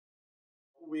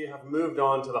we have moved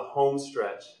on to the home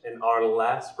stretch and our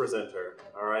last presenter.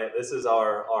 All right, this is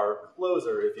our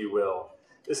closer, if you will.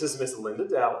 This is Miss Linda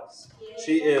Dallas.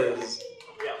 She is.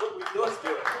 Yeah, let's do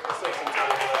it. Let's take some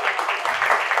time for that.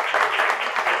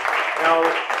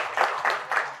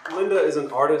 Now, Linda is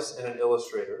an artist and an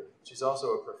illustrator. She's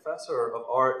also a professor of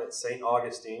art at St.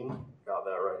 Augustine. Got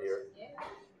that right here.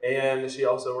 And she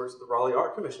also works at the Raleigh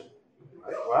Art Commission.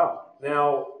 Wow.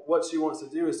 Now, what she wants to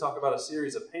do is talk about a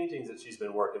series of paintings that she's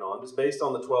been working on. It's based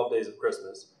on the 12 Days of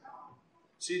Christmas.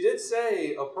 She did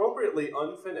say appropriately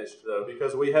unfinished, though,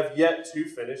 because we have yet to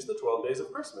finish the 12 Days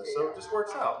of Christmas. So it just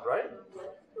works out, right?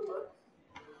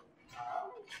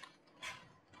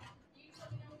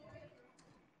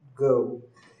 Go.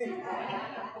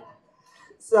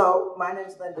 So, my name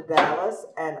is Linda Dallas,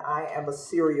 and I am a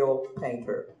serial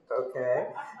painter, okay?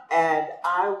 And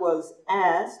I was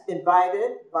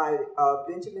invited by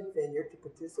Benjamin Vineyard to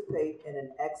participate in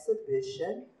an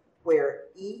exhibition where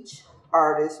each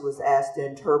artist was asked to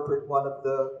interpret one of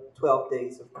the 12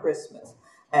 Days of Christmas.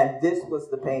 And this was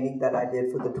the painting that I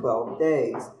did for the 12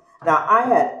 days. Now, I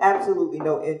had absolutely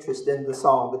no interest in the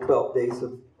song, The 12 Days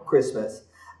of Christmas,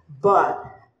 but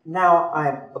now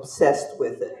I'm obsessed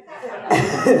with it.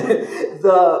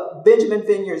 The Benjamin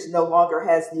Vineyards no longer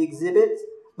has the exhibits,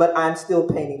 but I'm still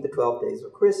painting the 12 Days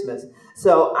of Christmas.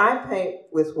 So I paint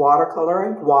with watercolor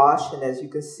and gouache, and as you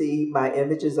can see, my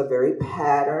images are very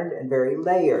patterned and very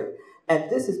layered. And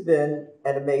this has been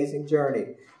an amazing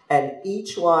journey. And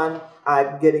each one,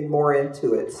 I'm getting more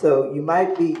into it. So you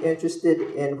might be interested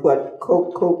in what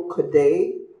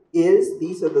PechaKucha is.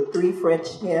 These are the 3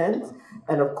 French hens.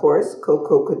 And of course,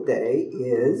 PechaKucha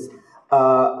is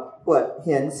what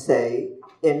hens say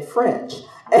in French.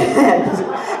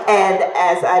 And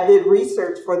as I did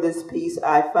research for this piece,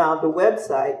 I found a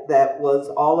website that was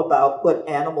all about what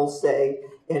animals say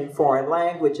in foreign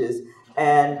languages.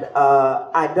 And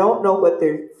I don't know what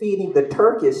they're feeding the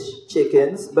Turkish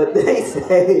chickens, but they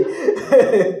say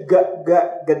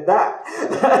gadak.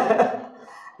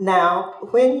 Now,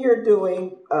 when you're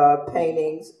doing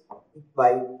paintings,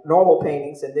 like normal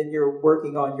paintings, and then you're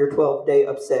working on your 12-day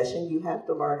obsession, you have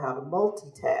to learn how to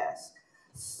multitask.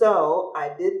 So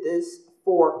I did this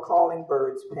for Calling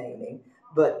Birds painting,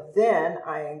 but then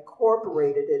I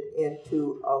incorporated it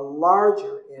into a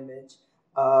larger image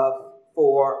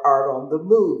for Art on the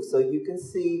Move. So you can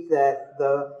see that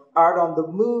the Art on the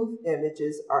Move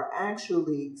images are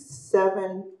actually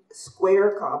 7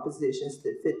 square compositions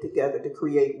that fit together to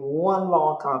create one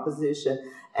long composition,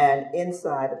 and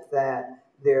inside of that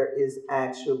there is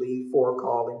actually 4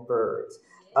 calling birds.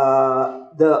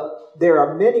 There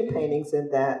are many paintings in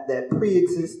that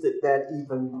pre-existed that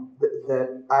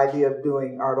idea of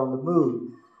doing Art on the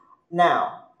Move.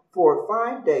 Now, for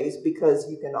 5 days, because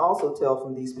you can also tell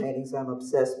from these paintings I'm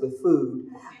obsessed with food,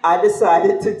 I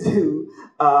decided to do,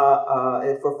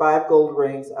 for 5 gold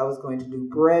rings, I was going to do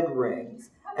bread rings.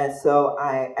 And so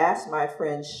I asked my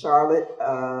friend Charlotte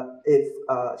if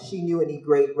she knew any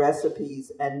great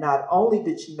recipes, and not only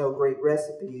did she know great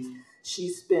recipes, she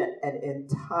spent an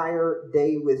entire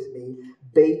day with me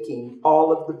baking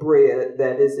all of the bread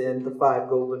that is in the 5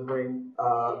 golden ring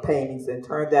paintings, and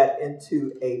turned that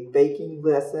into a baking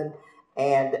lesson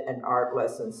and an art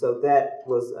lesson. So that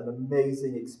was an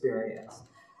amazing experience.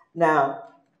 Now,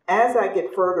 as I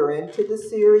get further into the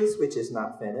series, which is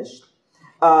not finished,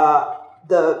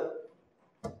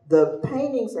 the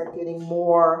paintings are getting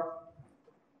more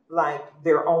like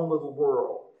their own little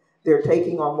world. They're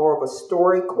taking on more of a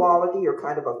story quality or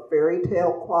kind of a fairy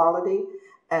tale quality.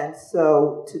 And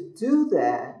so to do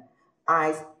that,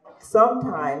 I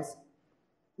sometimes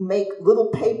make little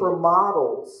paper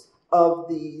models of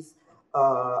these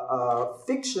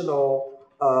fictional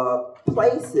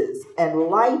places and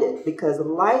light it, because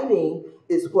lighting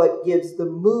is what gives the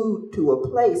mood to a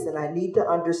place, and I need to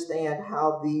understand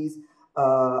how these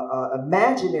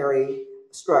imaginary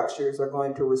structures are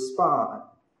going to respond.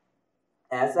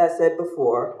 As I said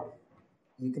before,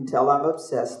 you can tell I'm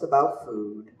obsessed about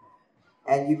food,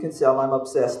 and you can tell I'm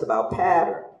obsessed about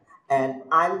pattern. And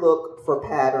I look for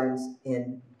patterns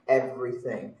in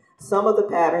everything. Some of the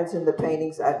patterns in the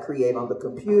paintings I create on the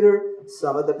computer,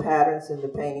 some of the patterns in the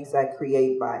paintings I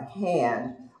create by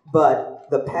hand, but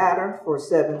the pattern for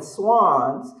 7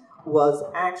 swans was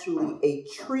actually a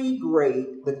tree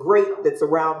grate, the grate that's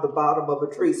around the bottom of a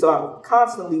tree. So I'm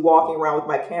constantly walking around with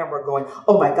my camera going,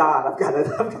 oh my God, I've got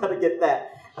to get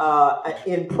that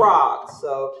in Prague.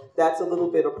 So that's a little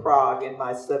bit of Prague in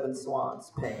my 7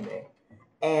 swans painting.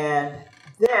 And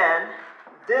then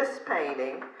this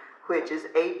painting, which is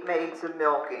 8 Maids of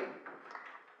Milking,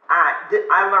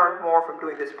 I learned more from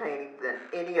doing this painting than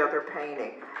any other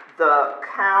painting. The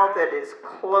cow that is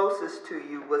closest to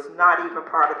you was not even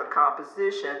part of the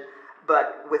composition,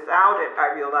 but without it,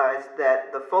 I realized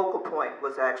that the focal point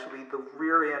was actually the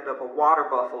rear end of a water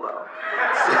buffalo.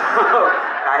 So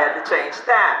I had to change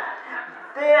that.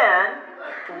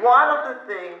 Then, one of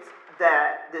the things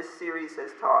that this series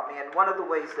has taught me, and one of the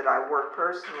ways that I work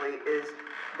personally, is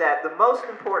that the most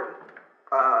important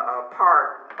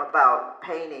part about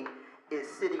painting is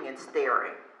sitting and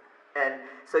staring. And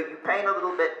so you paint a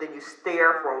little bit, then you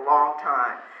stare for a long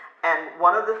time. And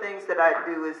one of the things that I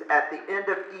do is at the end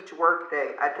of each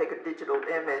workday, I take a digital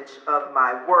image of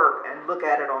my work and look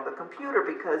at it on the computer,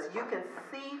 because you can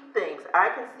see things. I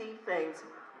can see things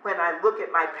when I look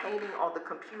at my painting on the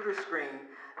computer screen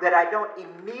that I don't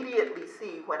immediately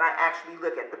see when I actually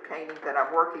look at the painting that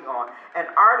I'm working on. And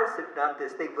artists have done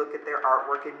this. They look at their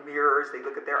artwork in mirrors. They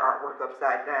look at their artwork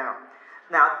upside down.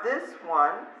 Now this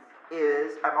one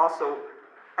is, I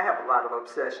have a lot of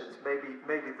obsessions.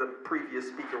 Maybe the previous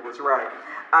speaker was right.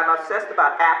 I'm obsessed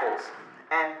about apples.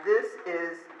 And this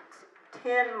is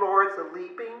 10 Lords a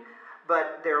Leaping,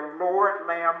 but they're Lord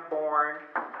Lamb-born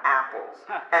apples.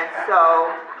 And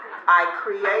so I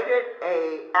created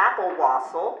a apple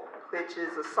wassail, which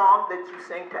is a song that you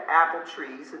sing to apple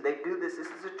trees, and they do this. This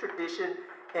is a tradition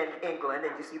in England,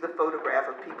 and you see the photograph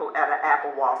of people at an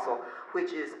apple wassail,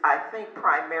 which is, I think,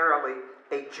 primarily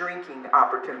a drinking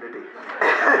opportunity.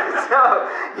 So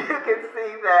you can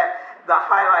see that the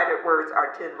highlighted words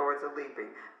are 10 Lords a Leaping.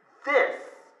 This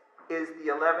is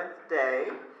the 11th day,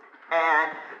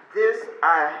 and this,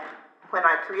 when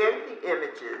I create the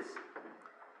images,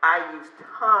 I use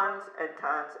tons and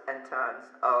tons and tons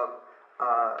of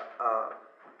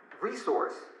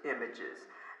resource images.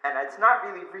 And it's not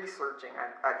really researching,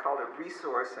 I call it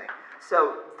resourcing.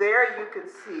 So there you can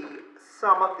see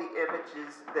some of the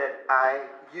images that I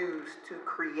used to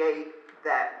create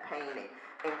that painting,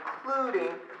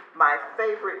 including my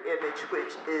favorite image,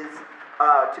 which is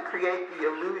to create the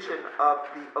illusion of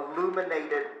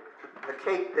the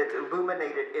cake that's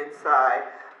illuminated inside.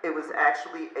 It was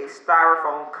actually a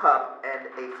styrofoam cup and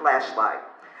a flashlight.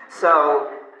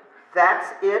 So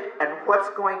that's it. And what's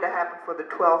going to happen for the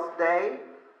 12th day?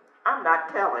 I'm not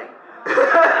telling.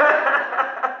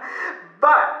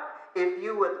 But if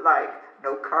you would like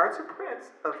no cards or prints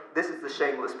of, this is the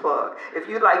shameless plug, if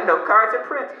you'd like no cards or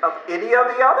prints of any of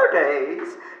the other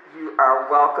days, you are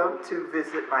welcome to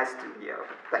visit my studio.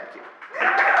 Thank you.